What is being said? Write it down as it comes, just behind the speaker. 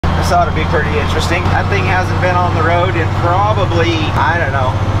This ought to be pretty interesting. That thing hasn't been on the road in probably, I don't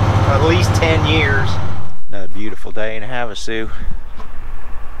know, at least 10 years. Another beautiful day in Havasu.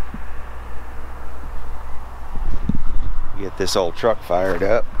 Get this old truck fired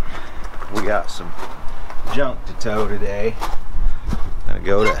up. We got some junk to tow today. Gonna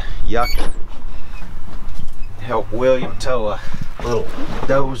go to Yucca, help William tow a little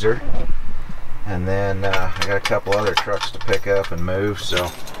dozer, and then I got a couple other trucks to pick up and move, so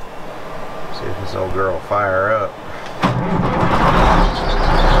see if this old girl will fire up.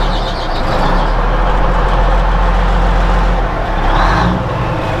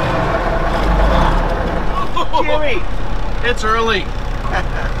 Jimmy! It's early.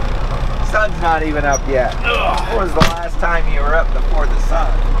 Sun's not even up yet. When was the last time you were up before the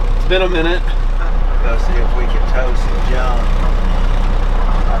sun? It's been a minute. Go see if we can tow some junk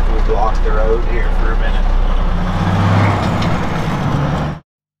after we block the road here for a minute.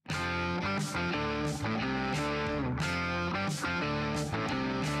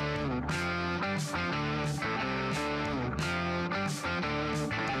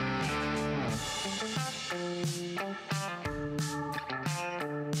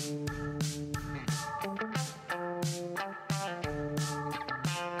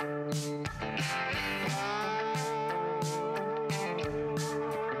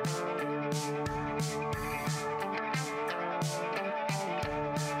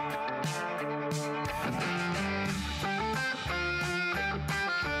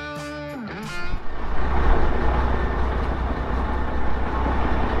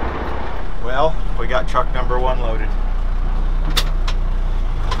 Well, we got truck number 1 loaded.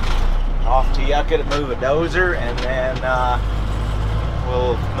 Off to Yucca to move a dozer, and then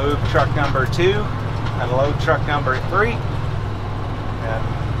we'll move truck number 2 and load truck number 3,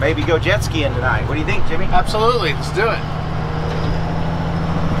 and maybe go jet skiing tonight. What do you think, Jimmy? Absolutely, let's do it.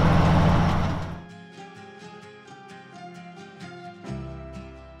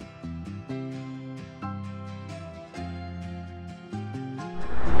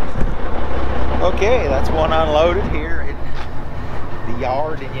 Okay, that's one unloaded here in the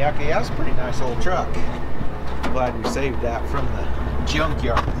yard in Yucca. Yeah, that's a pretty nice little truck. I'm glad we saved that from the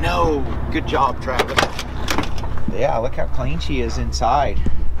junkyard. No, good job, Travis. Yeah, look how clean she is inside.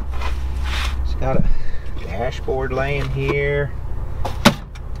 She's got a dashboard laying here.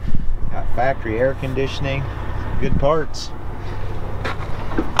 Got factory air conditioning. Good parts.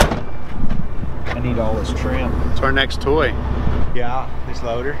 I need all this trim. It's our next toy. Yeah, this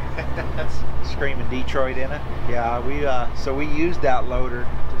loader. That's screaming Detroit in it. Yeah, so we used that loader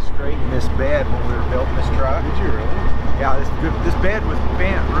to straighten this bed when we were building this truck. Did you really? Yeah, this bed was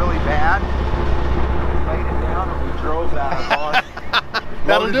bent really bad. We laid it down and we drove that on.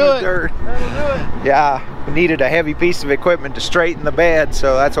 That'll do it. Dirt. That'll do it. Yeah, we needed a heavy piece of equipment to straighten the bed,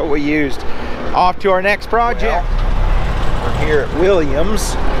 so that's what we used. Off to our next project. Well, we're here at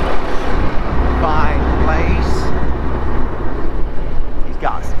Williams. Fine place.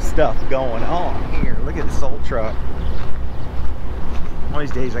 Got some stuff going on here. Look at this old truck. One of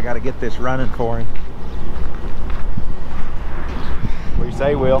these days I got to get this running for him. What do you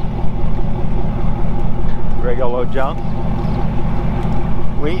say, Will? Ready to go load junk?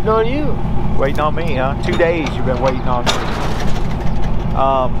 Waiting on you. Waiting on me, huh? 2 days you've been waiting on me.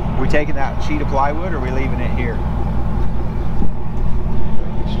 We taking that sheet of plywood, or are we leaving it here?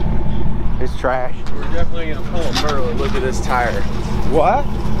 It's trash. We're definitely gonna pull a Merlin. Look at this tire. What?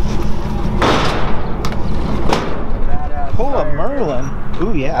 Pull a Merlin?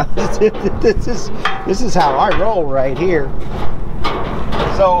 Ooh, yeah. This is how I roll right here.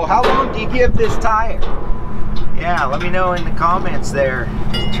 So how long do you give this tire? Yeah, let me know in the comments there.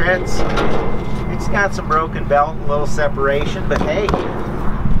 The treads, it's got some broken belt, a little separation, but hey,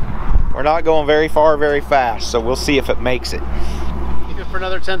 we're not going very far very fast, so we'll see if it makes it. Even for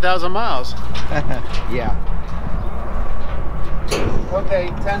another 10,000 miles. Yeah. Okay,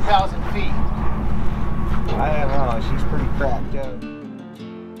 10,000 feet. I don't know, she's pretty cracked up.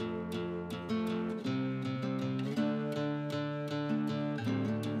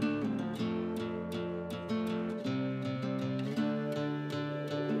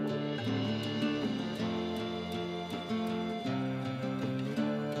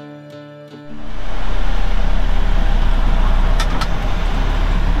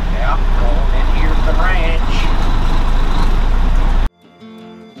 Yeah, rolling in here to the ranch.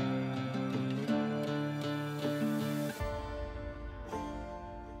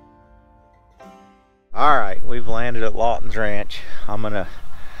 Alright, we've landed at Lawton's Ranch. I'm gonna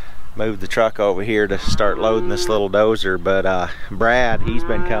move the truck over here to start loading this little dozer, but Brad, he's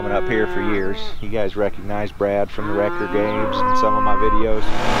been coming up here for years. You guys recognize Brad from the Wrecker games and some of my videos.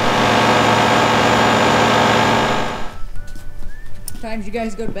 time did you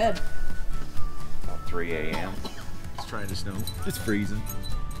guys go to bed? About 3 a.m. It's trying to snow. It's freezing.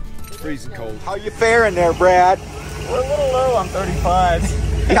 It's freezing cold. How you faring there, Brad? We're a little low on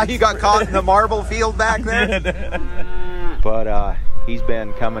 35s. Yeah, you got caught in the marble field back there? But he's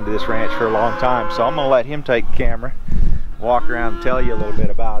been coming to this ranch for a long time, so I'm gonna let him take the camera, walk around and tell you a little bit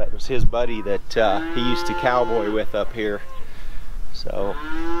about it. It was his buddy that he used to cowboy with up here. So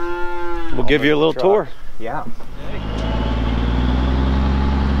we'll give you a little tour. Yeah.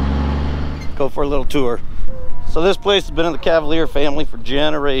 Go for a little tour. So this place has been in the Cavalier family for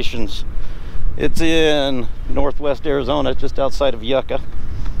generations. It's in northwest Arizona, just outside of Yucca.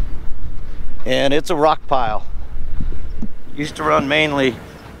 And it's a rock pile. Used to run mainly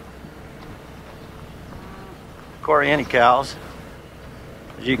Coriani cows,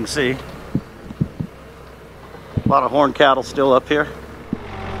 as you can see. A lot of horned cattle still up here.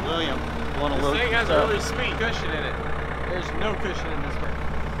 William, want to look? This thing has a really sweet cushion in it. There's no cushion in this one.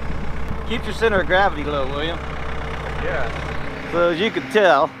 Keep your center of gravity low, William. Yeah. So as you can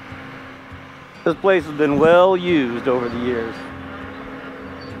tell, this place has been well used over the years.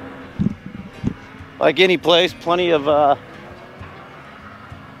 Like any place, plenty of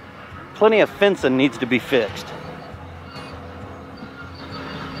fencing needs to be fixed.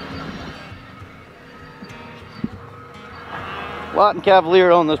 Lawton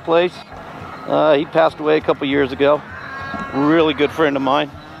Cavalier owned this place. He passed away a couple years ago. Really good friend of mine.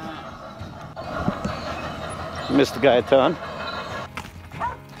 Missed the guy a ton.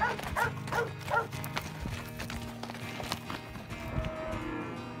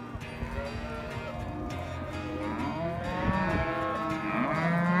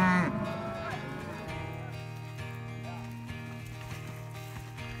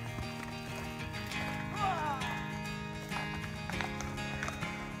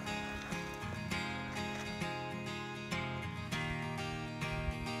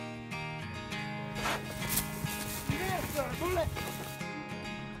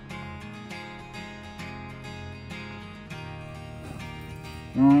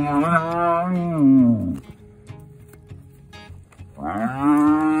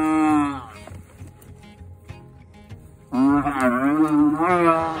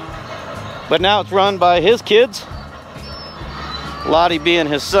 But now it's run by his kids, Lottie being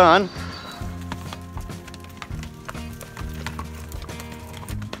his son.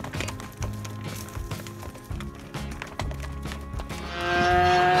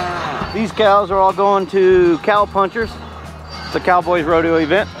 These cows are all going to Cow Punchers. It's a Cowboys Rodeo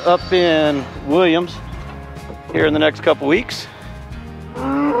event up in Williams here in the next couple weeks.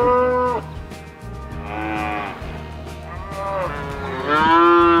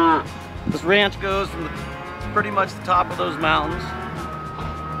 This ranch goes from pretty much the top of those mountains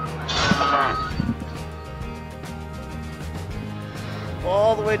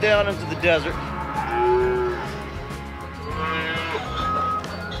all the way down into the desert.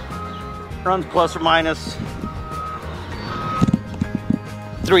 Runs plus or minus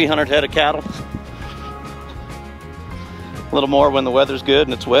 300 head of cattle. A little more when the weather's good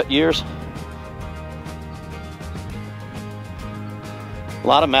and it's wet years. A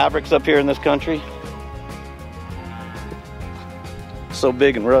lot of Mavericks up here in this country. So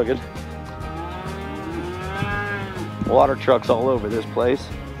big and rugged. Water trucks all over this place.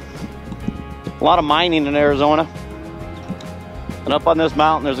 A lot of mining in Arizona. And up on this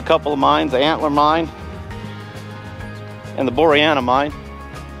mountain there's a couple of mines, the Antler Mine and the Boreana Mine.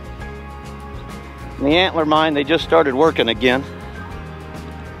 In the Antler Mine they just started working again.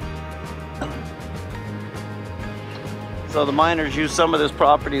 So the miners use some of this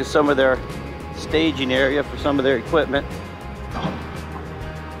property as some of their staging area for some of their equipment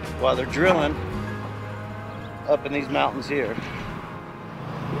while they're drilling up in these mountains here.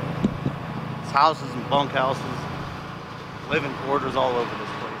 It's houses and bunkhouses, living quarters all over this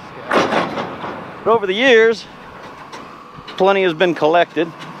place. Yeah. But over the years, plenty has been collected.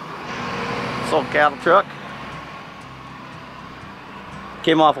 This old cattle truck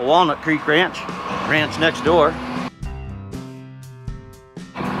came off of Walnut Creek Ranch next door.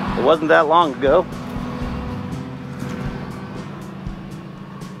 It wasn't that long ago.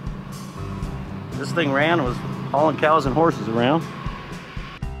 This thing ran, was hauling cows and horses around.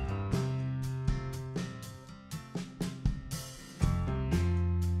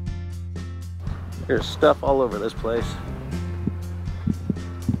 There's stuff all over this place.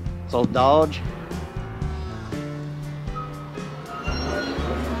 It's all Dodge.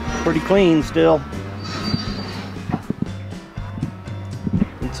 Pretty clean still.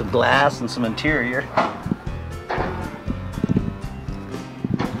 Need some glass and some interior.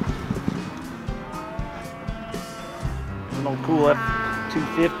 An old cool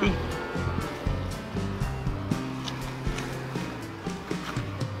 250.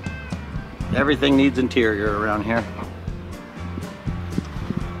 Everything needs interior around here.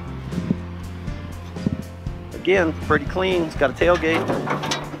 Again, pretty clean. It's got a tailgate.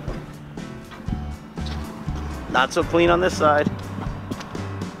 Not so clean on this side.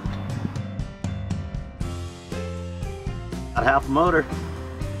 Got half a motor.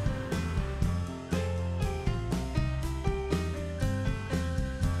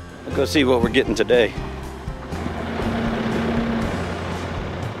 Let's go see what we're getting today.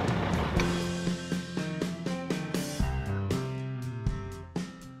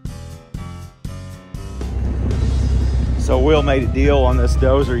 So Will made a deal on this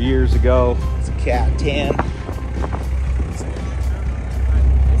dozer years ago. It's a Cat 10.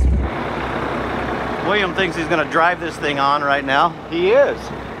 William thinks he's going to drive this thing on right now. He is.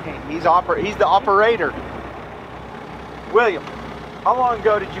 He's the operator. William, how long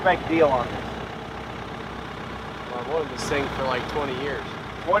ago did you make a deal on this? Well, I've wanted this thing for like 20 years.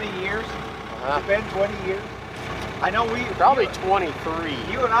 20 years? Uh-huh. It's been 20 years? I know Probably 23.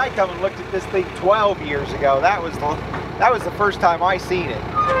 You and I come and looked at this thing 12 years ago. That was the first time I seen it.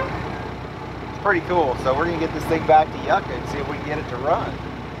 It's pretty cool. So we're gonna get this thing back to Yucca and see if we can get it to run.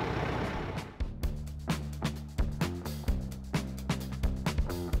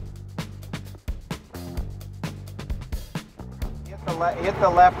 Hit the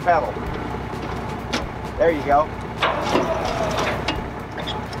left pedal. There you go.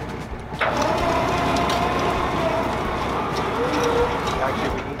 Actually,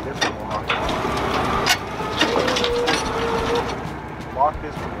 we need this one locked. Lock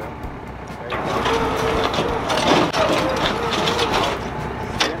this one in. There you go.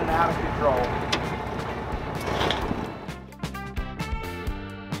 In and out of control.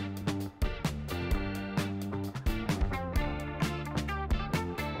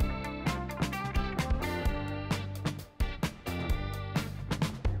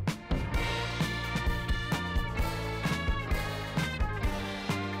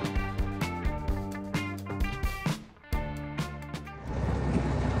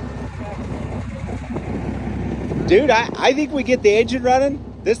 Dude, I think we get the engine running.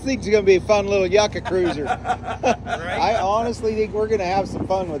 This thing's gonna be a fun little Yucca cruiser. Right? I honestly think we're gonna have some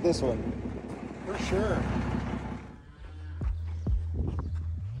fun with this one. For sure.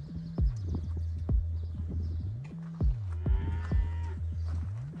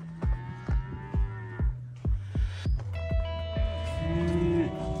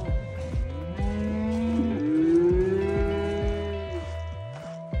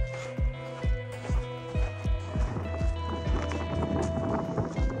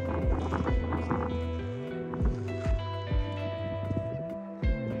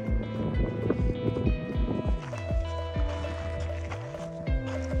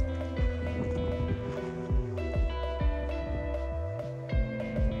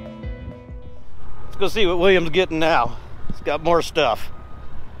 Go see what William's getting now. It's got more stuff.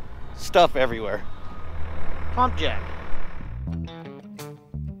 Stuff everywhere. Pump jack.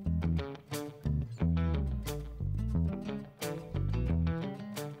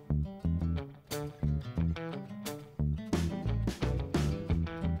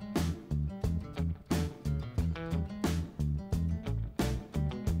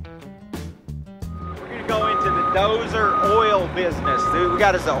 We're gonna go into the dozer oil business, dude. We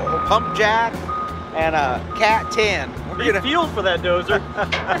got us a pump jack and a Cat 10. We're gonna fuel for that dozer.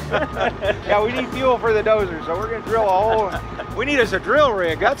 Yeah, we need fuel for the dozer, so we're gonna drill a hole. We need us a drill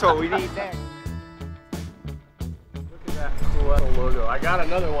rig. That's what we need next. Look at that cool little logo. I got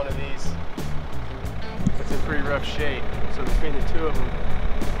another one of these. It's in pretty rough shape. So between the two of them,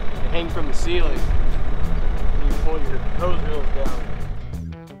 they hang from the ceiling. And you pull your hose reels down.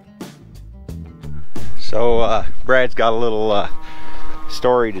 So Brad's got a little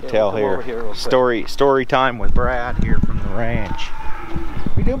story to tell here. Story time with Brad here from the ranch.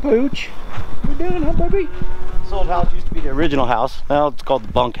 We doing, Pooch? We doing, huh, baby? This old house used to be the original house. Now it's called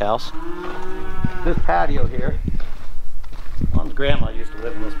the bunk house. This patio here. Mom's grandma used to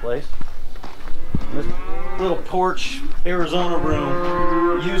live in this place. And this little porch Arizona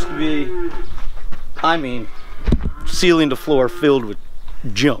room used to be, I mean, ceiling to floor filled with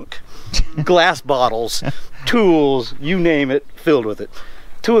junk. Glass bottles, tools, you name it, filled with it.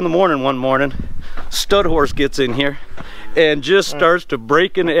 2 in the morning one morning, stud horse gets in here and just starts to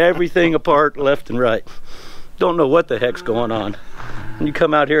breaking everything apart left and right. Don't know what the heck's going on. And you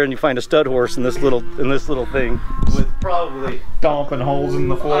come out here and you find a stud horse in this little thing with probably Stomping holes in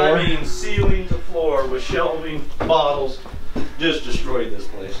the floor. I mean, ceiling to floor with shelving, bottles, just destroyed this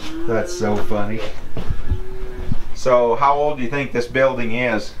place. That's so funny. So how old do you think this building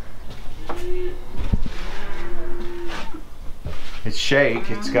is? It's shake.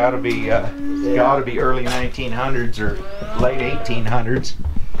 It's got to be early 1900s or late 1800s.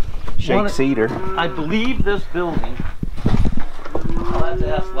 Shake cedar. I believe this building, I'll have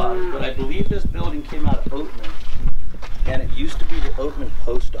to ask Lottie, but I believe this building came out of Oatman, and it used to be the Oatman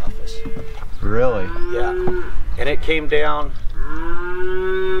post office. Really? Yeah, and it came down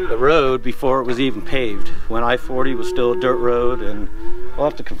the road before it was even paved, when I-40 was still a dirt road, and I'll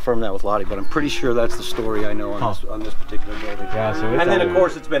have to confirm that with Lottie, but I'm pretty sure that's the story I know on this particular building. Yeah, so it's and then of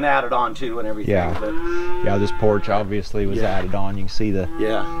course it's been added on to and everything. Yeah. But, yeah, this porch obviously was added on. You can see the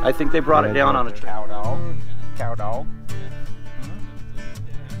yeah, I think they brought it down on a cow dog. Cow dog.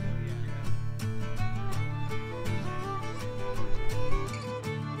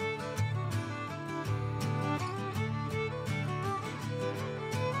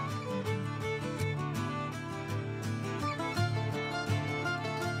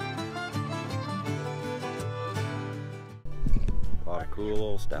 Cool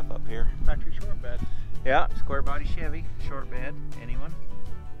little stuff up here. Factory short bed. Yeah, square body Chevy, short bed. Anyone?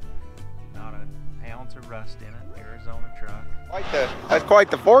 Not an ounce of rust in it. Arizona truck. That's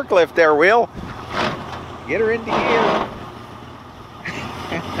quite the forklift there, Will. Get her into gear.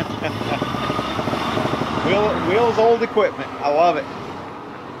 Will's old equipment. I love it.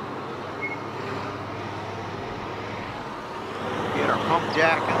 Get our pump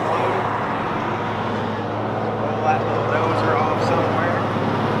jack unloaded. Pull that little dozer off somewhere.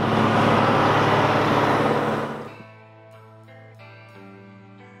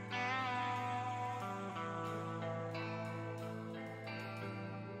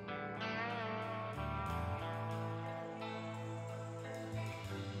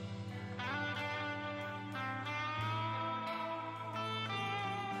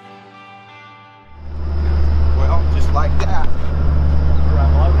 Like that.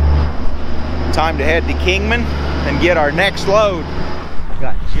 Time to head to Kingman and get our next load.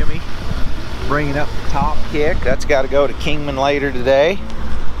 Got Jimmy bringing up the top kick. That's got to go to Kingman later today.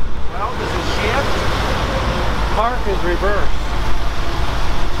 Well, does it shift? Park is reversed.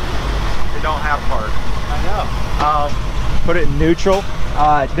 They don't have park. I know. Put it in neutral.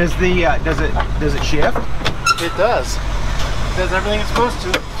 Does it shift? It does. It does everything it's supposed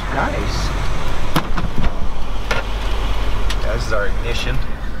to. Nice. This is our ignition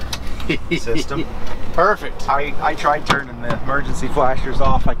system. Perfect. I tried turning the emergency flashers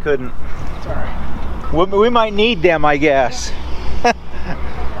off. I couldn't. It's all right. We might need them, I guess.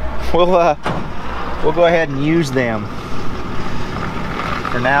 We'll go ahead and use them.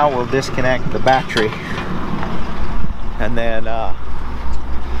 For now, we'll disconnect the battery, and then I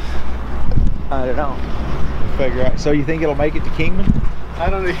don't know. We'll figure out. So you think it'll make it to Kingman? I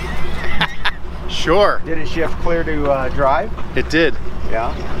don't know. Sure. Did it shift clear to drive? It did.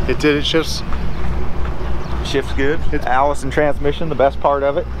 Yeah. It did. It shifts. Shifts good. It's Allison transmission, the best part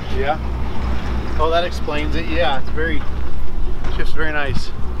of it. Yeah. Oh, that explains it. Yeah, it's shifts very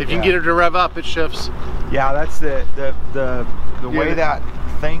nice. If you can get her to rev up, it shifts. Yeah, that's the way that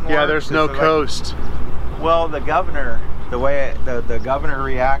thing works. Yeah, there's no coast. Well, the governor, the way the governor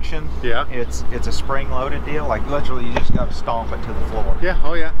reaction. Yeah. It's a spring loaded deal. Like literally, you just got to stomp it to the floor. Yeah.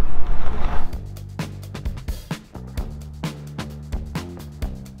 Oh yeah.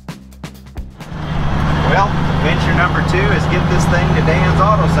 Well, venture number 2 is get this thing to Dan's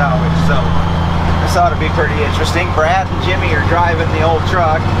Auto Salvage. So this ought to be pretty interesting. Brad and Jimmy are driving the old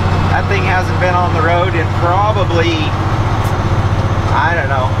truck. That thing hasn't been on the road in probably, I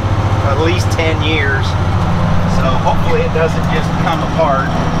don't know, at least 10 years. So hopefully it doesn't just come apart.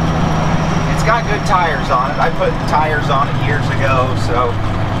 It's got good tires on it. I put tires on it years ago, so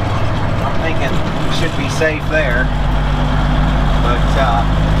I'm thinking it should be safe there. But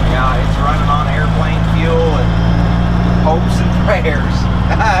yeah, it's running on airplane fuel and hopes and prayers.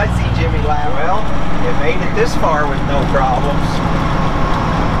 I see Jimmy laugh. Well, it made it this far with no problems.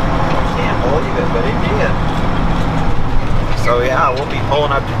 I can't believe it, but it did. So yeah, we'll be pulling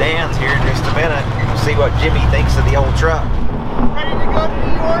up to Dan's here in just a minute. We'll see what Jimmy thinks of the old truck. Ready to go to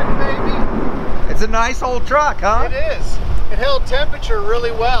New York, baby. It's a nice old truck, huh? It is. It held temperature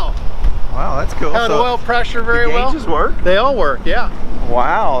really well. Wow, that's cool. Held oil pressure very the well. Gauges work? They all work, yeah.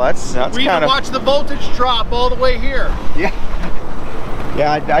 Wow, that's we kind even of. watched the voltage drop all the way here. Yeah.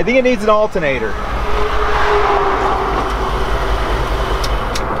 Yeah, I think it needs an alternator.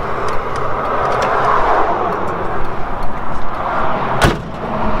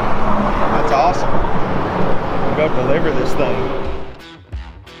 That's awesome. We'll go deliver this thing.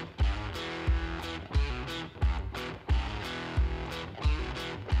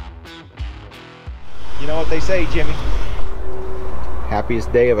 You know what they say, Jimmy?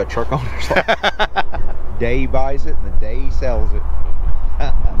 Happiest day of a truck owner's life. Day he buys it and the day he sells it.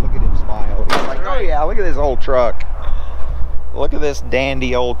 Look at him smile. He's like, oh yeah, look at this old truck. Look at this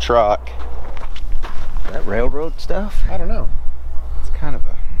dandy old truck. Is that railroad stuff? I don't know. It's kind of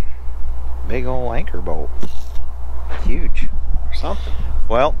a big old anchor bolt. Huge. Or something.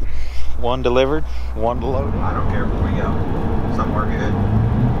 Well, one delivered, one to load. I don't care where we go. Somewhere good.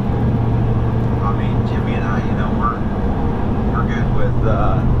 I mean, Jimmy and I, you know, we're good with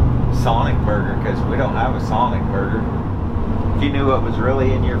Sonic Burger because we don't have a Sonic Burger. If you knew what was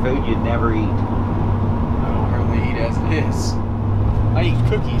really in your food, you'd never eat. I don't hardly eat as it is. I eat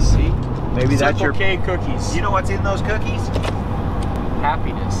cookies, see? Maybe that's your K cookies. You know what's in those cookies?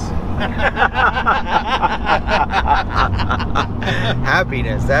 Happiness.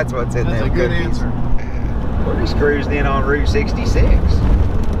 Happiness, that's what's in That's them a good cookies. answer. We're just cruising in on Route 66.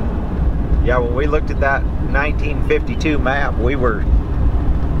 Yeah, when we looked at that 1952 map, we were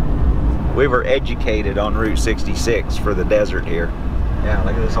educated on Route 66 for the desert here. Yeah,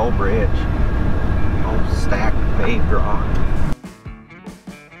 look at this old bridge. Old stacked paved rock.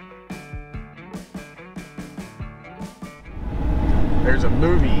 There's a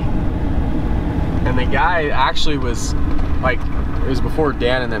movie, and the guy actually was like, it was before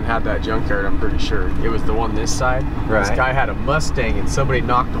Dan and them had that junkyard, I'm pretty sure. It was the one this side. Right. This guy had a Mustang and somebody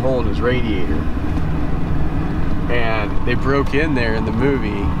knocked a hole in his radiator. And they broke in there in the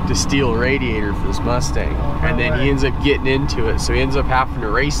movie to steal a radiator for this Mustang. And then he ends up getting into it, so he ends up having to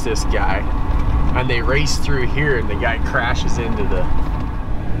race this guy. And they race through here and the guy crashes into the...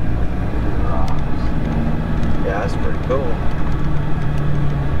 Yeah, that's pretty cool.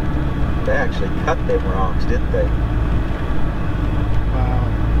 They actually cut them rocks, didn't they? Wow.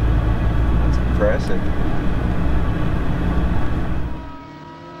 That's impressive.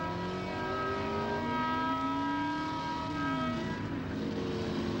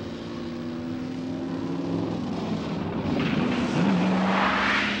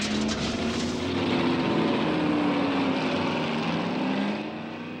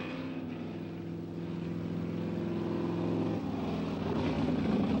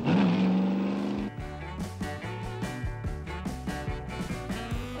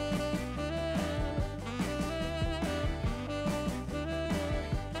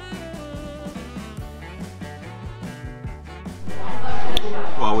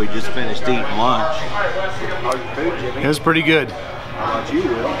 Well, we just finished eating lunch. How's your food, Jimmy? It was pretty good. How about you,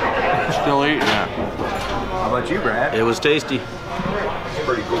 Will? Still eating it. How about you, Brad? It was tasty. It's a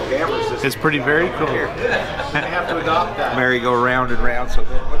pretty cool camera system. It's pretty very cool. They have to adopt that. Merry go round and round. So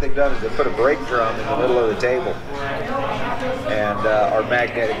what they've done is they put a brake drum in the middle of the table, and our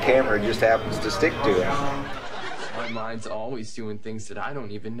magnetic camera just happens to stick to it. My mind's always doing things that I don't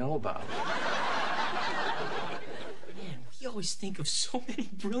even know about. We always think of so many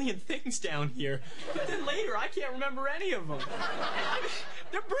brilliant things down here, but then later I can't remember any of them.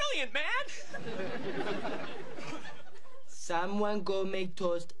 They're brilliant, man! Someone go make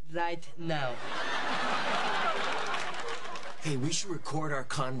toast right now. Hey, we should record our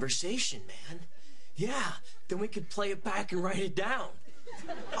conversation, man. Yeah, then we could play it back and write it down.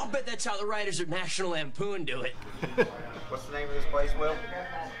 I'll bet that's how the writers at National Lampoon do it. What's the name of this place, Will?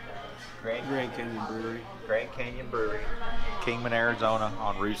 Grand Canyon Brewery. Grand Canyon Brewery, Kingman, Arizona,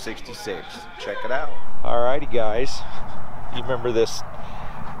 on Route 66. Check it out. Alrighty, guys. You remember this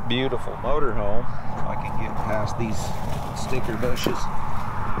beautiful motorhome? If I can get past these sticker bushes.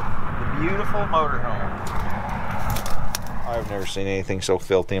 The beautiful motorhome. I've never seen anything so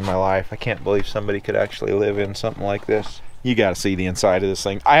filthy in my life. I can't believe somebody could actually live in something like this. You got to see the inside of this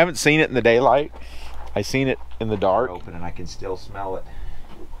thing. I haven't seen it in the daylight. I seen it in the dark. Open, and I can still smell it.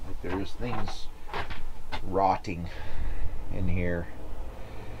 Like there's things rotting in here.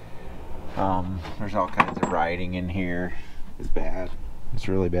 There's all kinds of writing in here. It's bad. It's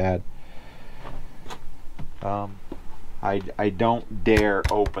really bad. I don't dare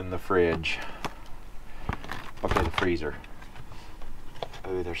open the fridge. Okay, the freezer.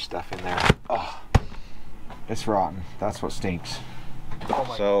 Oh, there's stuff in there. Oh, it's rotten. That's what stinks.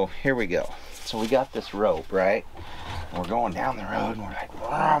 So here we go. So we got this rope, right? And we're going down the road and we're like,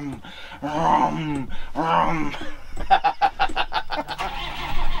 rum, rum, rum.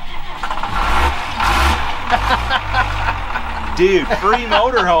 Dude, free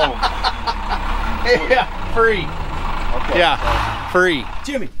motorhome. Yeah, free. Okay, Yeah, free.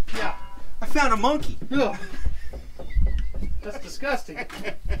 Jimmy, yeah, I found a monkey. Ugh. That's disgusting.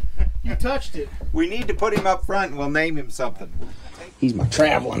 You touched it. We need to put him up front and we'll name him something. He's my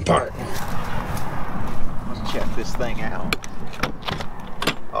traveling partner. Let's check this thing out.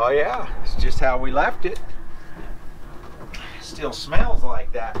 Oh yeah, it's just how we left it. Still smells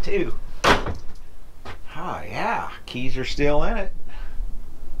like that too. Oh yeah, keys are still in it.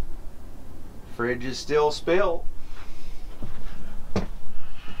 Fridge is still spilled.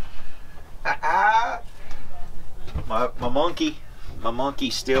 my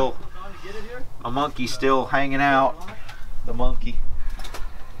monkey's still hanging out. The monkey.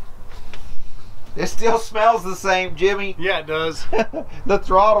 It still smells the same, Jimmy. Yeah, it does. The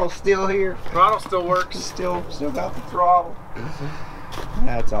throttle's still here. Throttle still works. Still got the throttle.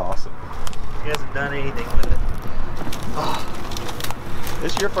 That's awesome. He hasn't done anything with it. Oh.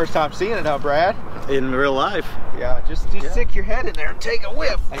 This is your first time seeing it, huh, Brad? In real life. Yeah, just stick your head in there and take a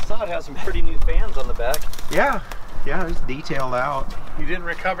whiff. I saw it has some pretty new fans on the back. Yeah, it's detailed out. You didn't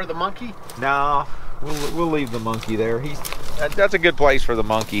recover the monkey? No, we'll leave the monkey there. That's a good place for the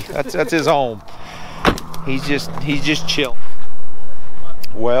monkey. That's his home. He's just chilling.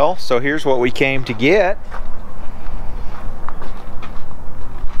 Well, so here's what we came to get.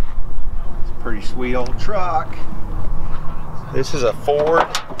 It's a pretty sweet old truck. This is a Ford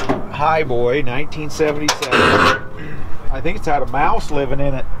Highboy, 1977. I think it's had a mouse living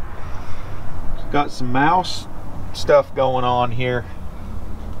in it. It's got some mouse stuff going on here.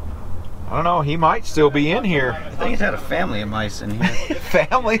 I don't know, he might still be in here. I think it's had a family of mice in here.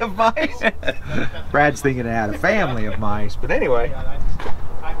 Family of mice? Brad's thinking it had a family of mice, but anyway.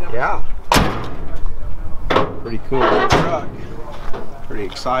 Yeah. Pretty cool truck. Pretty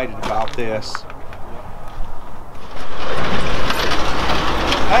excited about this.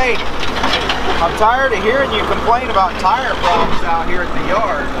 Hey, I'm tired of hearing you complain about tire problems out here at the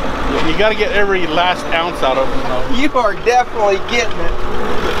yard. You got to get every last ounce out of them, though. You are definitely getting it.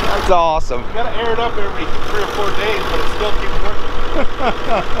 That's awesome. You got to air it up every 3 or 4 days, but it still keeps working.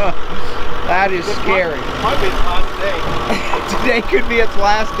 That is scary. Might be its last day. Today could be its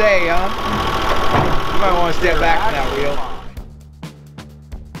last day, huh? You might want to step back from that wheel.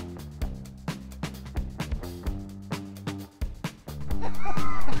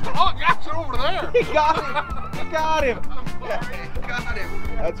 Oh, gosh, they're over there. He got him. He got him. He got him.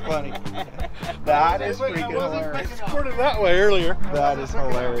 That's funny. That is freaking hilarious. I squirted that way earlier. That is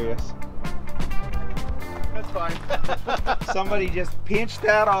hilarious. That's fine. Somebody just pinched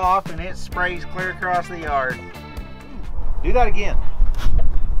that off and it sprays clear across the yard. Do that again.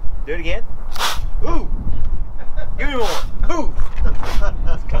 Do it again. Ooh. Give me more. Ooh.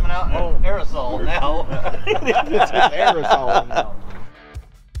 It's coming out in aerosol now. It's aerosol now.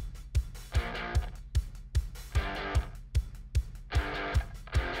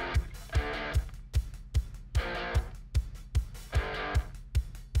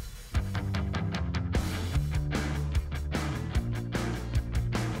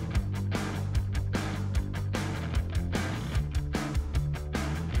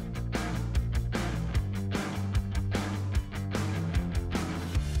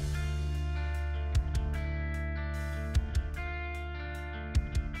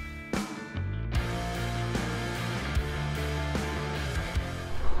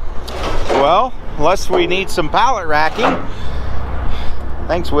 Well, unless we need some pallet racking.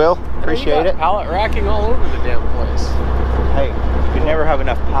 Thanks, Will. Appreciate it. Pallet racking all over the damn place. Hey, you can never have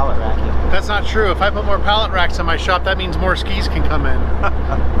enough pallet racking. That's not true. If I put more pallet racks in my shop, that means more skis can come in.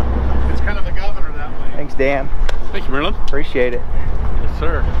 It's kind of the governor that way. Thanks, Dan. Thank you, Merlin. Appreciate it. Yes,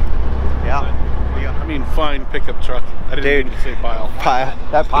 sir. Yeah. I mean, fine pickup truck. I didn't mean to say pile. Pile.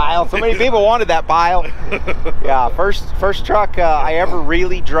 That pile. So many people wanted that pile. Yeah. First truck I ever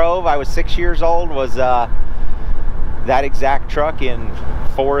really drove, I was 6 years old, was that exact truck in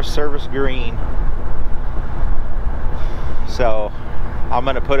Forest Service green. So I'm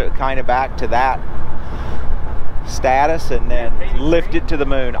gonna put it kind of back to that status and then lift it to the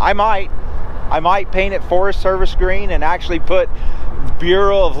moon. I might paint it Forest Service green and actually put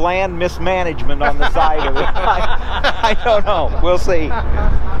Bureau of Land Mismanagement on the side of it. I don't know. We'll see.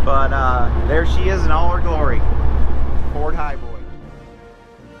 But there she is in all her glory. Ford Highboy.